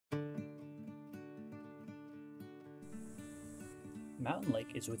Mountain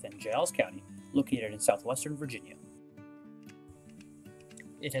Lake is within Giles County, located in southwestern Virginia.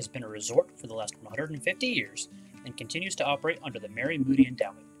 It has been a resort for the last 150 years and continues to operate under the Mary Moody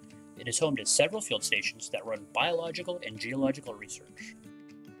Endowment. It is home to several field stations that run biological and geological research.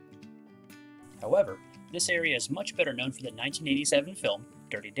 However, this area is much better known for the 1987 film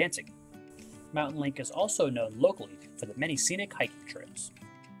Dirty Dancing. Mountain Lake is also known locally for the many scenic hiking trails.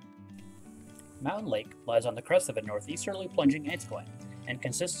 Mountain Lake lies on the crest of a northeasterly plunging anticline and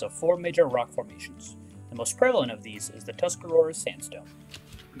consists of 4 major rock formations. The most prevalent of these is the Tuscarora Sandstone.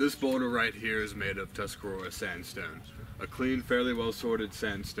 This boulder right here is made of Tuscarora sandstone, a clean, fairly well-sorted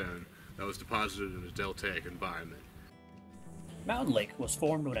sandstone that was deposited in a deltaic environment. Mountain Lake was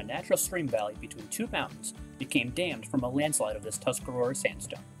formed when a natural stream valley between 2 mountains became dammed from a landslide of this Tuscarora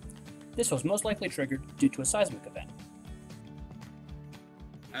sandstone. This was most likely triggered due to a seismic event.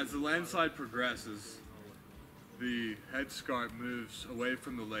 As the landslide progresses, the headscarp moves away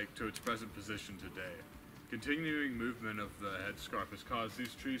from the lake to its present position today. Continuing movement of the headscarp has caused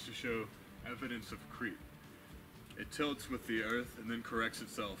these trees to show evidence of creep. It tilts with the earth and then corrects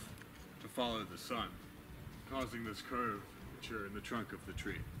itself to follow the sun, causing this curvature in the trunk of the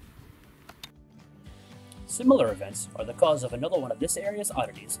tree. Similar events are the cause of another one of this area's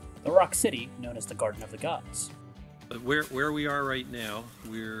oddities, the rock city known as the Garden of the Gods. Where we are right now,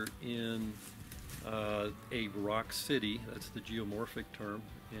 we're in a rock city. That's the geomorphic term,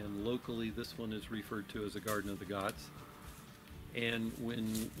 and locally this one is referred to as the Garden of the Gods. And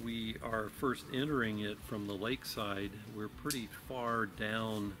when we are first entering it from the lakeside, we're pretty far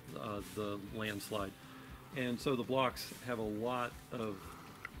down the landslide, and so the blocks have a lot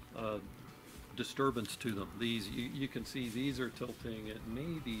of disturbance to them. These you can see these are tilting at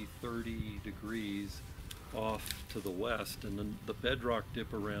maybe 30 degrees off to the west, and then the bedrock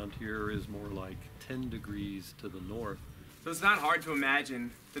dip around here is more like 10 degrees to the north. So it's not hard to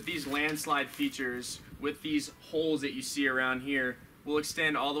imagine that these landslide features with these holes that you see around here will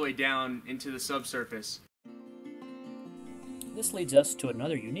extend all the way down into the subsurface. This leads us to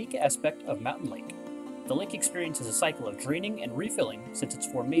another unique aspect of Mountain Lake. The lake experiences a cycle of draining and refilling since its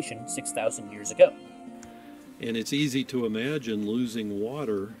formation 6,000 years ago. And it's easy to imagine losing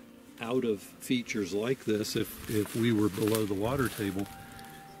water out of features like this if we were below the water table.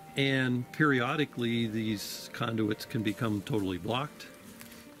 And periodically these conduits can become totally blocked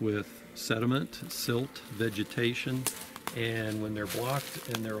with sediment, silt, vegetation, and when they're blocked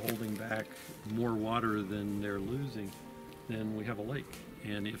and they're holding back more water than they're losing, then we have a lake.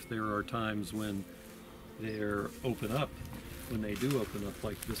 And if there are times when they're open up, when they do open up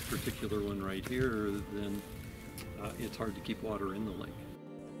like this particular one right here, then it's hard to keep water in the lake.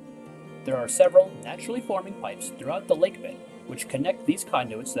 There are several naturally forming pipes throughout the lake bed which connect these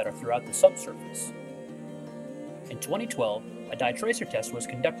conduits that are throughout the subsurface. In 2012, a dye tracer test was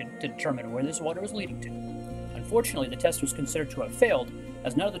conducted to determine where this water was leading to. Unfortunately, the test was considered to have failed,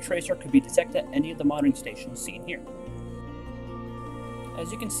 as none of the tracer could be detected at any of the monitoring stations seen here.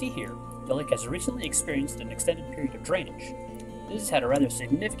 As you can see here, the lake has recently experienced an extended period of drainage. This has had a rather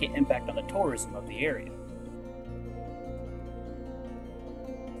significant impact on the tourism of the area.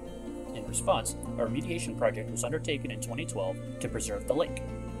 In response, a remediation project was undertaken in 2012 to preserve the lake.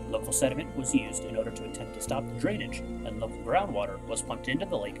 Local sediment was used in order to attempt to stop the drainage, and local groundwater was pumped into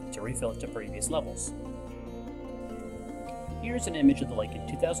the lake to refill it to previous levels. Here's an image of the lake in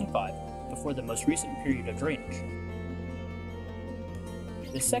 2005, before the most recent period of drainage.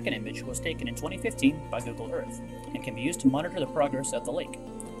 This second image was taken in 2015 by Google Earth, and can be used to monitor the progress of the lake.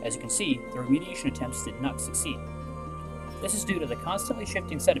 As you can see, the remediation attempts did not succeed. This is due to the constantly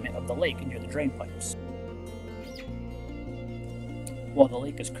shifting sediment of the lake near the drain pipes. While the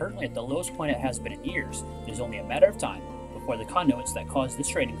lake is currently at the lowest point it has been in years, it is only a matter of time before the conduits that caused this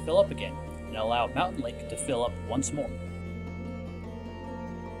draining fill up again and allow Mountain Lake to fill up once more.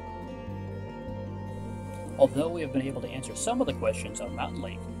 Although we have been able to answer some of the questions on Mountain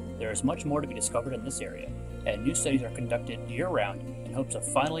Lake, there is much more to be discovered in this area, and new studies are conducted year-round in hopes of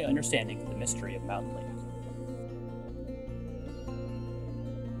finally understanding the mystery of Mountain Lake.